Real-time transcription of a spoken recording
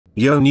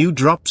Yo, new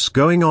drops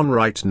going on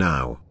right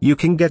now. You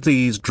can get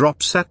these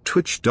drops at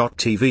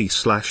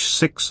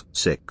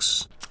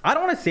twitch.tv/66. I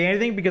don't want to say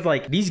anything because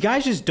like these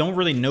guys just don't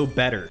really know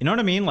better. You know what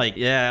I mean? Like,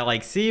 yeah,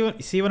 like see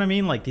what I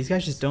mean? Like these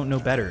guys just don't know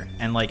better.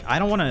 And like I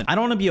don't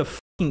want to be a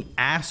fucking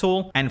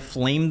asshole and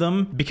flame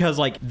them because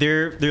like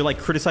they're like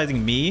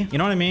criticizing me. You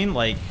know what I mean?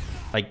 Like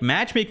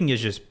matchmaking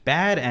is just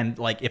bad, and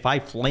like if I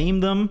flame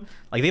them,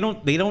 like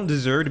they don't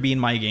deserve to be in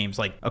my games.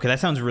 Like, okay, that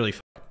sounds really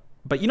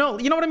but you know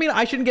what I mean?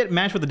 I shouldn't get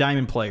matched with a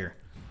diamond player.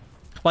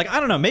 Like,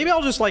 I don't know, maybe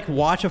I'll just like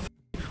watch a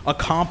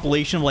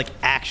compilation of like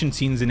action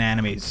scenes in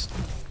animes.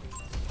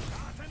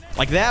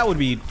 Like that'd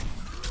be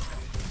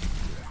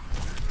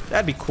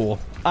cool.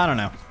 I don't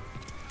know.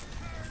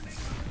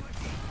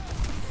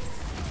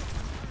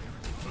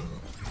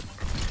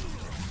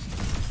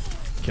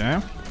 Okay.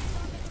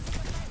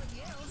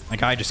 That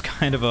guy just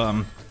kind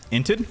of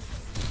inted.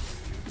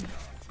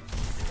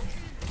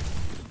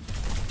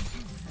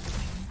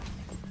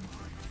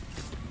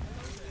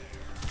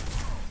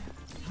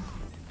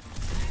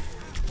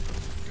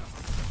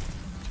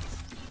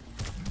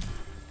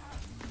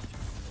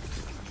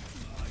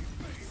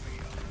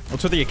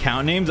 What's with the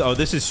account names? Oh,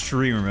 this is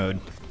streamer mode.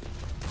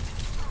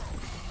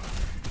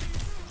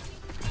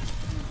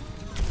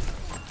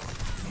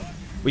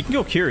 We can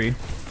go Kiri.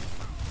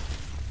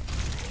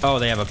 Oh,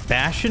 they have a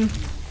Bastion?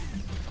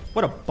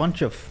 What a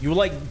bunch of... You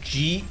like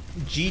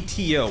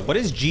GTO. What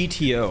is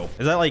GTO?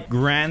 Is that like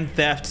Grand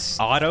Theft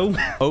Auto?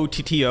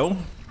 OTTO?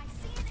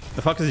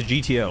 The fuck is a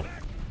GTO?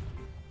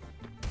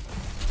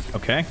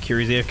 Okay,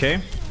 Kiri's AFK.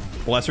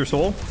 Bless her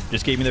soul.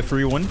 Just gave me the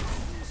free one.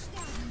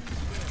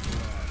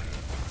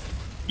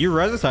 You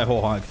res this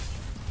whole hog.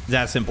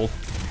 That simple.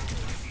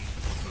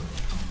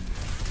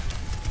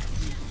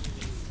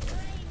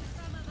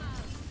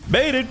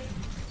 Baited.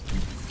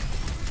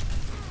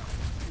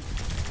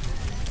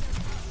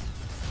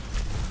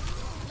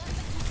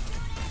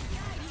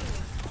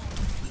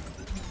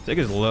 Zig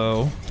is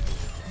low.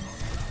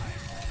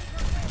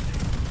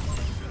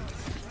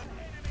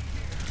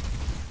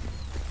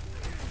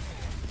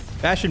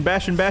 Bastion,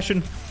 Bastion,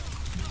 Bastion.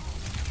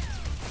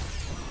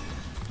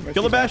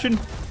 Kill the Bastion.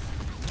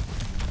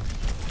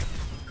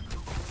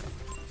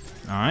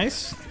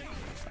 Nice.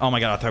 Oh my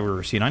god, I thought we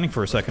were C9ing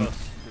for a second.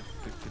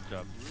 Good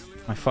job.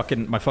 My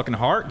fucking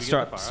heart.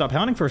 Stop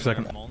pounding for a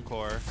second.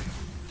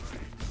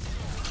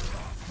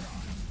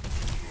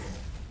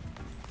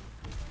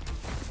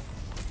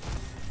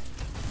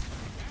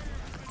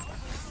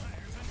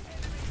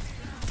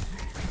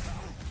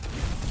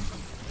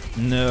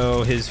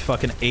 No, his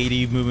fucking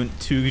 80 movement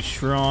too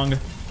strong.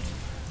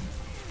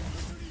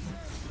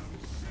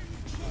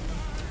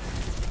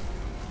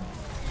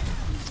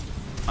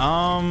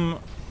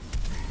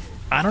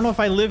 I don't know if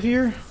I live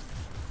here.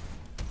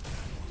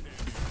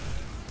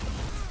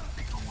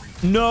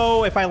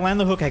 No, if I land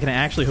the hook, I can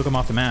actually hook him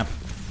off the map.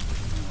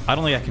 I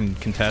don't think I can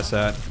contest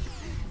that.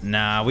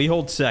 Nah, we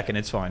hold second.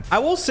 It's fine. I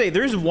will say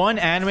there's one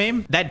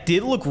anime that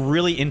did look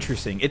really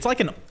interesting. It's like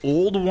an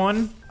old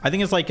one. I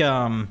think it's like,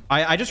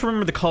 I just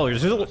remember the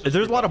colors.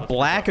 There's a lot of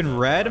black and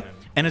red,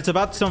 and it's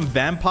about some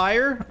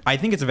vampire. I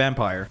think it's a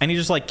vampire. And he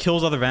just like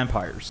kills other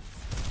vampires.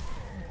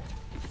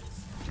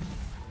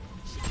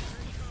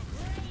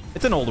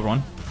 It's an older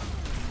one.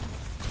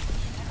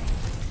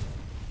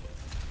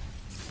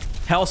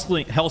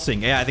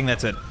 Helsing. Yeah, I think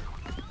that's it.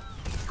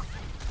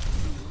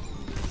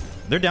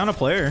 They're down a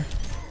player.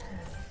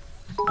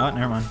 Oh,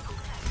 never mind.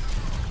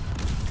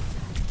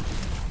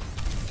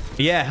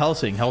 Yeah,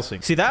 Helsing.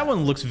 See, that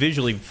one looks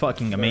visually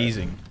fucking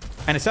amazing.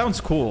 And it sounds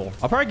cool.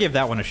 I'll probably give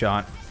that one a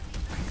shot.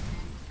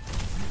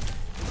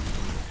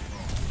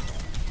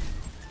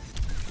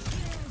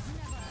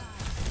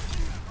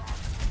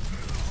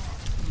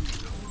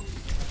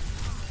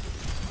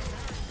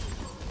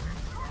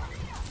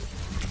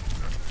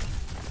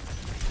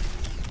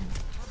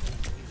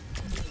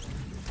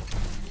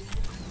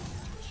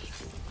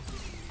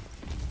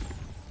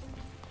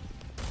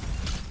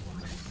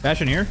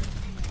 Bastion here.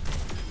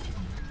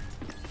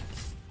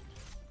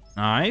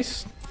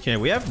 Nice. Okay,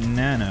 we have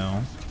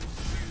Nano.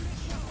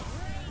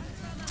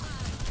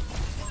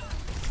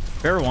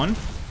 Fair one.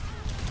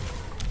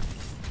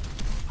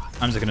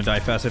 I'm just gonna die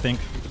fast, I think.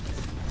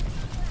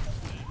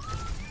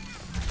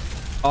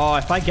 Oh,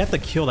 if I get the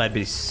kill, that'd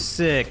be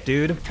sick,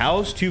 dude.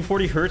 How's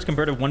 240 hertz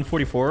compared to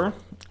 144?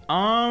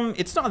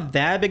 It's not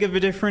that big of a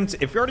difference.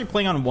 If you're already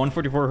playing on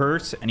 144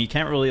 hertz and you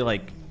can't really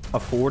like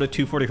afford a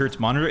 240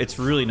 hertz monitor, it's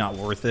really not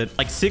worth it.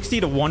 Like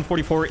 60 to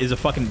 144 is a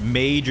fucking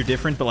major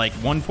difference, but like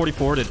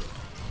 144 to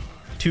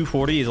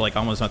 240 is like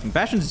almost nothing.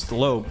 Bastion's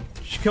low.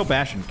 You should kill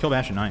Bastion. Kill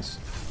Bastion. Nice.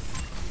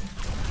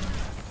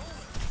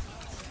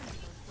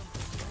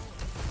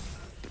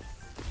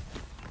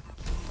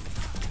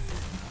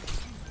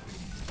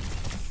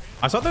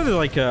 I saw that there's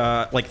like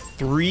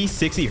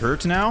 360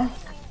 hertz now.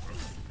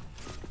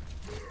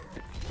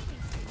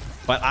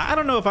 But I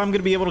don't know if I'm going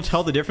to be able to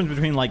tell the difference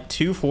between like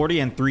 240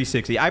 and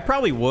 360. I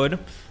probably would,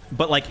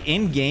 but like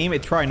in game,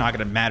 it's probably not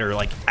going to matter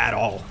like at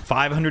all.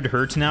 500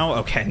 hertz now.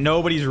 Okay,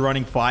 nobody's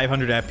running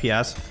 500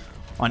 FPS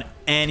on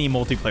any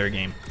multiplayer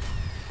game.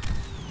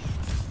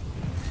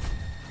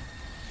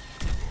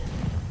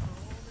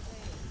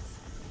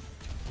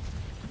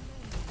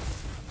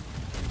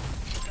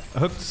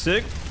 Hooked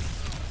sick.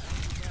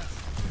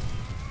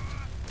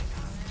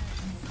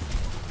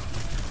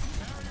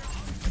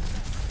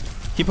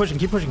 Keep pushing,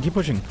 keep pushing, keep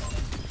pushing.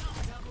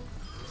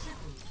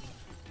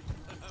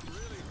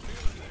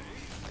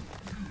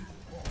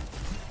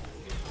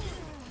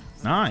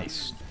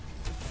 Nice.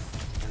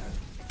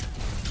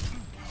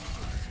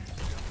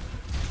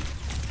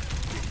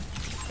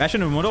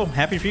 Bastion and Mudo,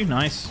 happy for you.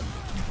 Nice.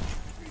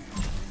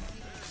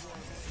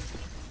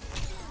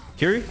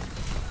 Kiri.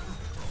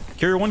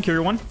 Kiri 1, Kiri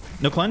 1.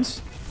 No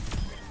cleanse.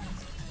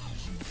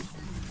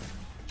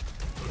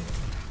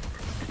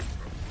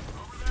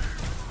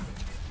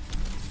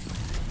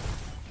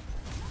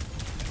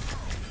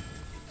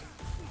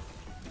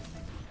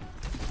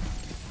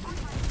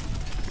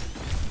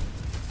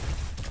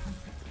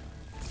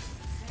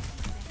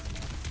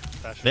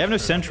 They have no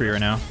sentry right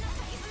now.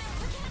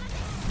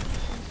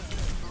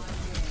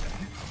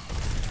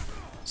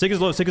 Sig is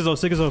low, Sig is low,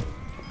 Sig is low.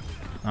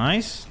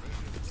 Nice.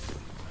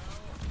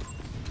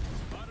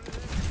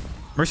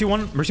 Mercy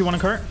 1 on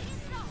cart.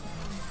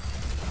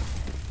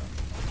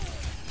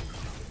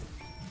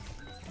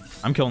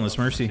 I'm killing this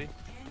Mercy.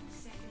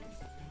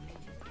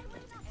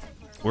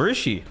 Where is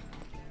she?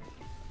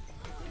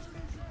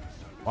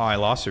 Wow, I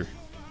lost her.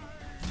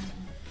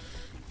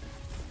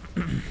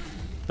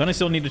 Don't I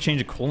still need to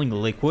change a cooling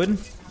liquid?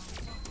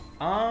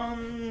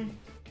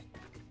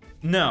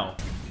 No.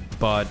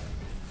 But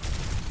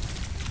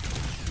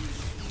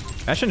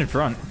Bastion in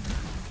front.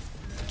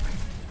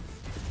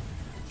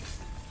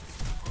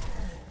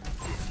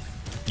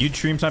 You'd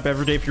stream type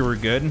every day if you were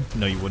good?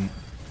 No, you wouldn't.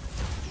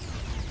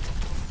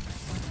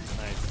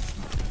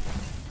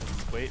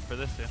 Nice. Wait for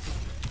this, yeah.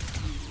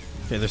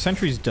 Okay, their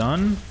sentry's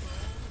done.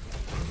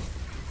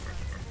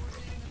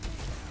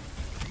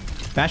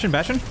 Bastion,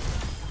 Bastion.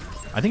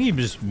 I think he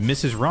just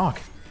misses rock.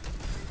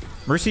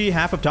 Mercy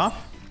half up top.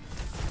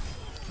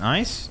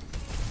 Nice.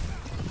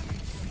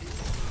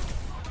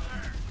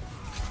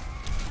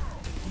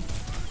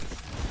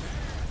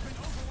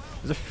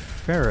 There's a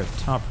Pharah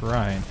top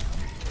right.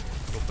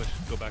 Go push,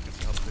 go back and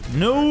help.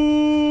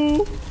 No!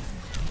 No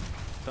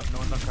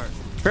one's on cart.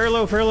 Pharah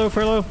low, Pharah low,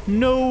 Pharah low.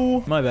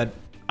 No! My bad.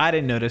 I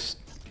didn't notice.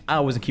 I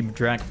wasn't keeping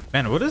track.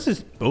 Man, what is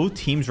this? Both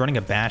teams running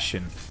a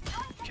Bastion.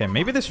 Okay,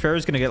 maybe this Pharah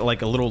is going to get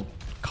like a little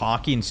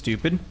cocky and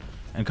stupid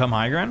and come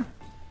high ground.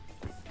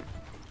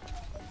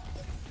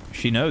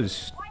 She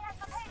knows.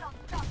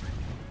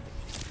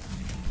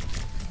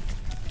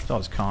 It's all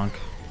his conk.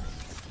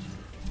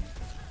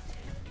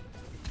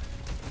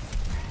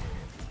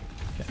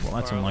 Okay, well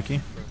that's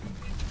unlucky.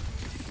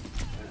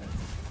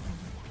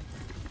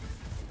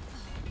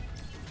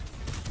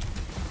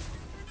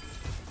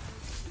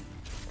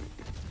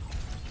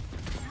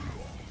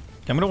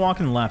 Okay, I'm gonna walk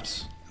in the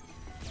lefts.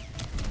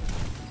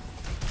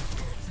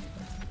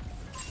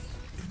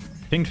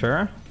 Ping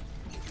Pharah.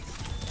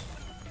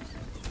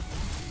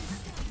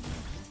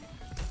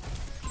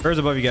 Pharah's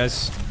above you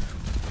guys.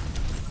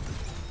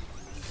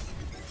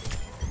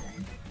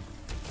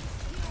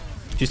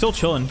 She's still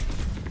chilling.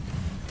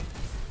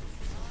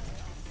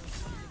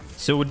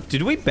 So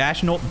did we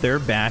Bastion ult their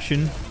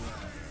Bastion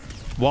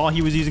while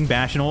he was using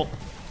Bastion ult?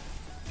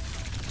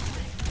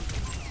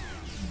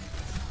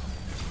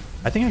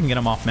 I think I can get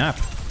him off map.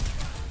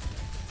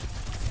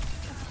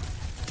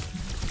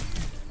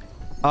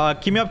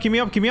 Keep me up, keep me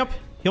up, keep me up.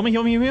 Heal me,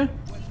 heal me, heal me.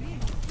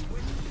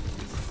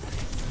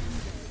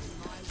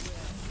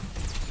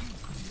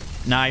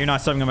 Nah, you're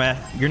not starting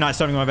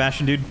my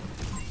Bastion, dude.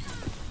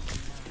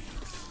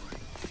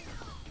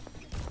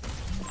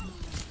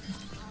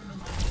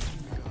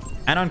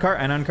 And on cart,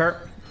 and on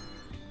cart.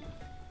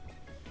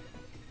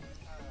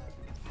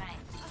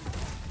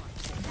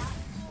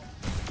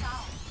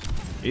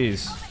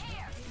 Jeez.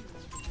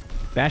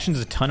 Bastion's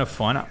a ton of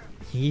fun.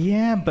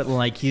 Yeah, but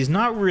like he's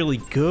not really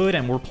good,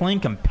 and we're playing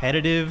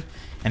competitive,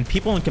 and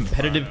people in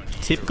competitive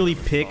typically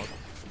pick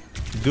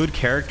good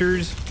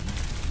characters.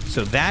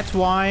 So that's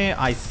why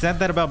I said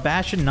that about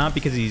Bastion, not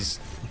because he's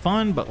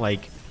fun, but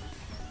like,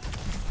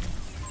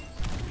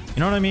 you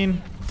know what I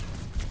mean?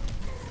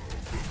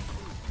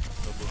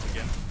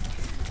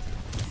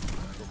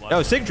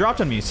 Oh, Sig dropped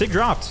on me. Sig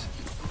dropped.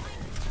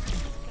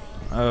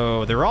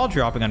 Oh, they're all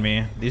dropping on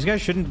me. These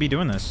guys shouldn't be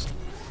doing this.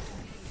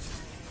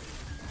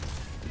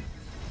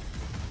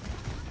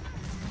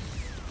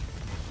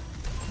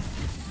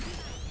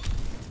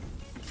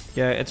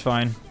 Yeah, it's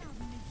fine.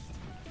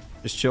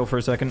 Just chill for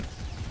a second.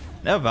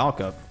 They have Valk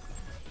up.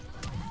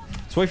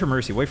 Let's wait for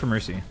Mercy. Wait for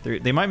Mercy.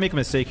 They might make a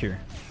mistake here.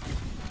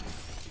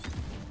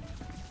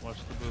 Watch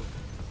the move.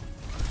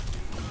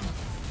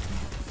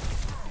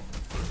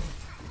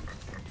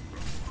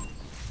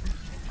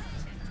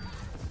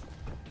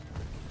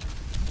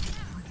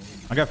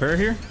 I got Pharah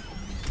here.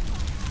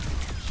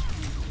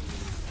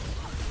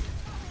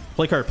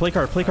 Play card, play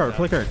card, play card,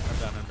 play card. I'm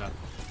done, I'm done.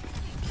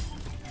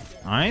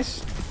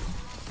 Nice.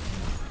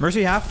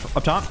 Mercy half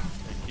up top.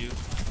 Thank you.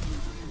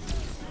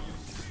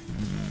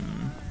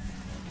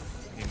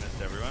 He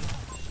missed everyone.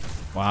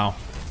 Wow.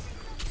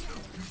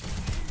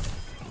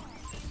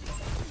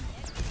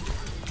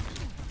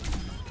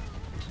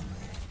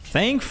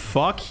 Thank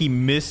fuck he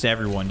missed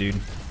everyone, dude.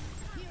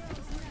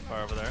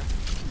 Far over there.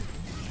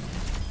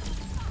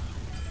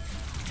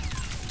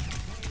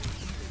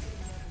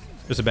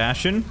 There's a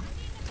Bastion.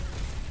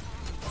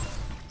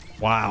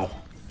 Wow.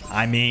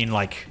 I mean,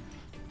 like,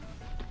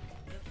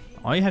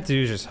 all you have to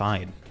do is just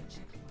hide.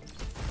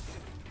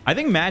 I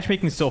think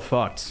matchmaking's still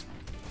fucked.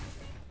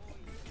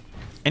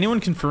 Anyone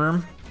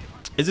confirm?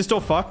 Is it still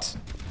fucked?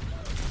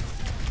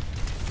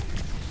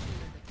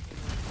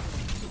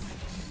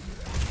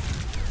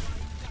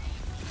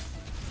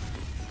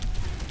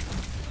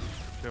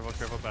 Careful,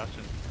 careful,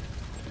 Bastion.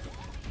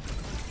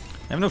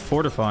 I have no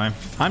fortify.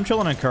 I'm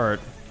chilling on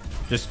cart.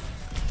 Just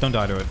don't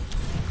die to it.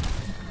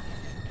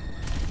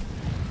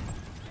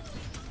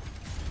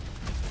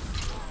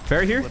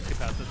 Fair here? Let's get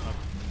past this one.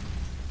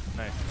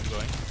 Nice, I'm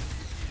going.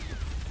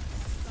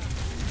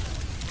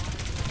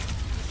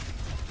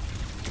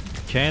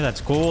 Okay, that's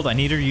gold. I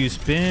need her to use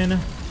spin.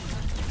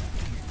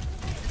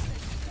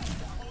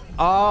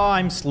 Oh,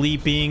 I'm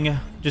sleeping.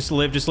 Just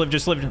live, just live,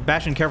 just live.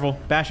 Bastion, careful.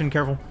 Bastion,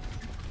 careful.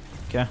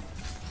 Okay.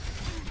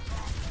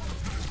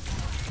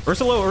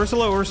 Ursa low, Ursa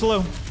low, Ursa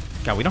low.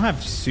 God, we don't have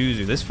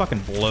Suzu. This fucking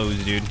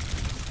blows, dude.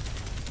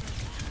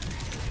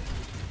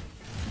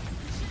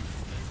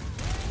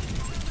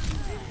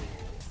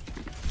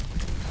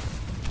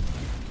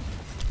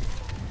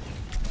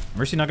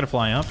 Mercy not gonna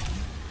fly up.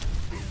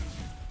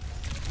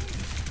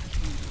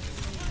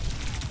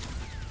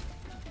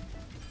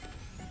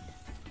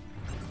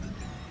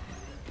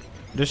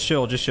 Just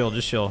chill, just chill,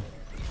 just chill.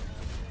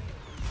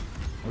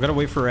 I gotta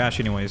wait for Ash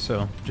anyway,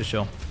 so just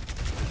chill.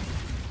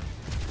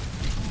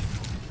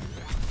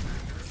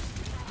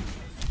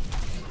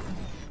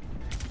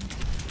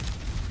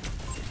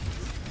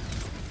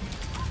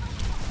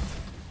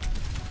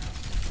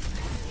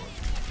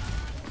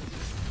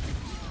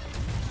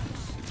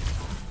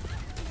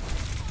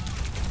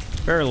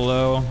 Very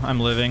low. I'm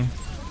living.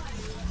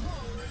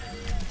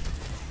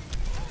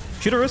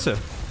 Shoot Orisa.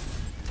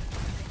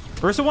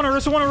 Orisa 1,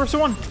 Orisa 1, Orisa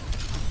 1.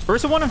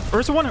 Ursa 1,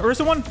 Ursa 1,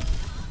 Ursa 1.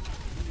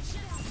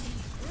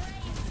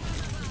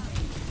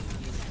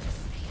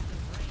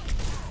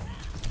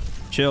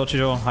 Chill,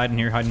 chill. Hide in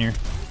here, hide in here.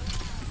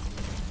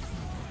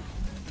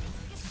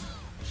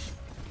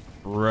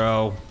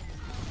 Bro.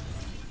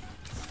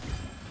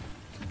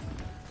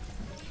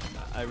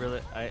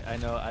 I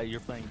know you're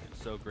playing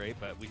so great,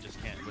 but we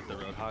just can't with the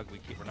roadhog.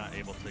 We're not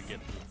able to get.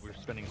 We're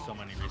spending so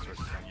many resources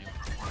on you.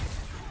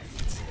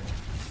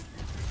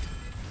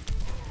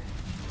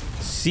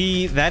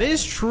 See, that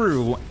is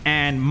true,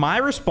 and my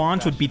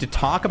response would be to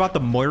talk about the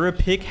Moira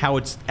pick, how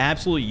it's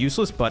absolutely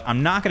useless, but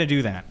I'm not going to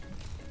do that.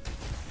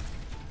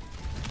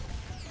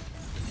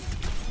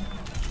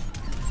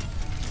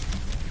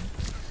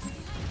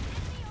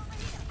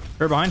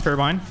 Fair behind, fair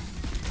behind.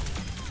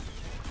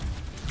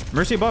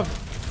 Mercy above.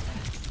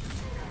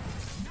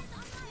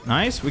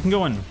 Nice, we can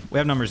go in. We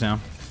have numbers now.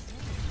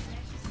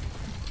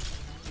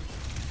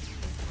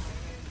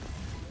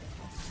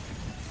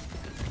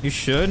 You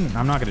should.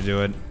 I'm not going to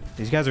do it.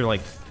 These guys are like...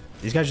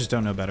 These guys just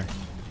don't know better.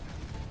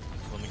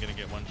 I'm only going to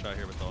get one shot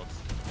here with ults.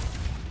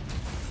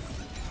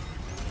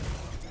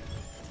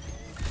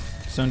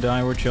 Don't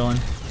die, we're chilling.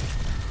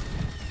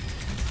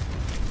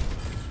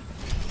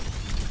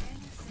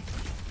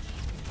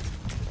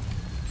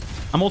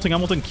 I'm ulting,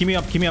 I'm ulting. Keep me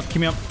up, keep me up,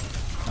 keep me up.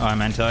 Oh,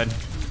 I'm anti-ed.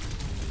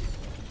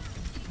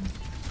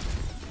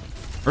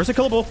 Ursa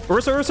killable.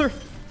 Ursa, Ursa.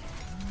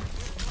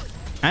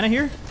 Anna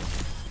here.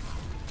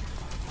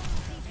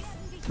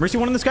 Mercy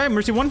 1 in the sky.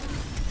 Mercy 1.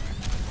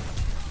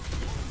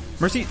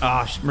 Mercy.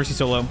 Ah, Mercy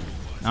so low.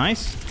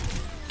 Nice.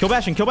 Kill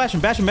Bastion. Kill Bastion.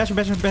 Bastion, Bastion,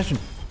 Bastion, Bastion.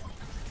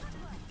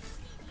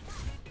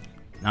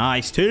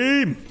 Nice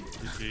team.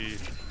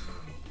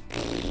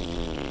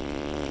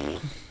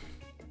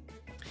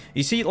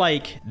 You see,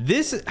 like,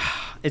 this...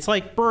 It's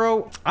like,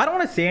 bro, I don't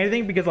want to say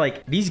anything because,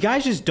 like, these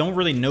guys just don't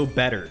really know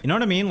better. You know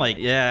what I mean? Like,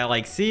 yeah,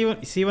 like, see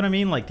what I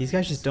mean? Like, these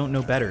guys just don't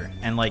know better.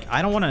 And, like,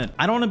 I don't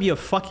want to be a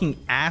fucking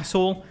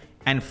asshole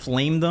and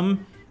flame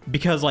them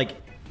because,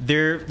 like,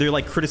 they're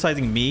like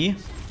criticizing me.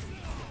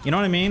 You know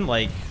what I mean?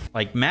 Like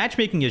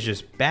matchmaking is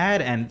just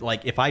bad, and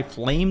like if I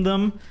flame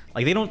them,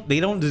 like they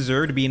don't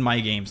deserve to be in my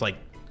games. Like,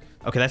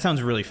 okay, that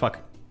sounds really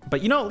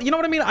but you know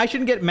what I mean? I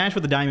shouldn't get matched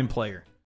with a diamond player.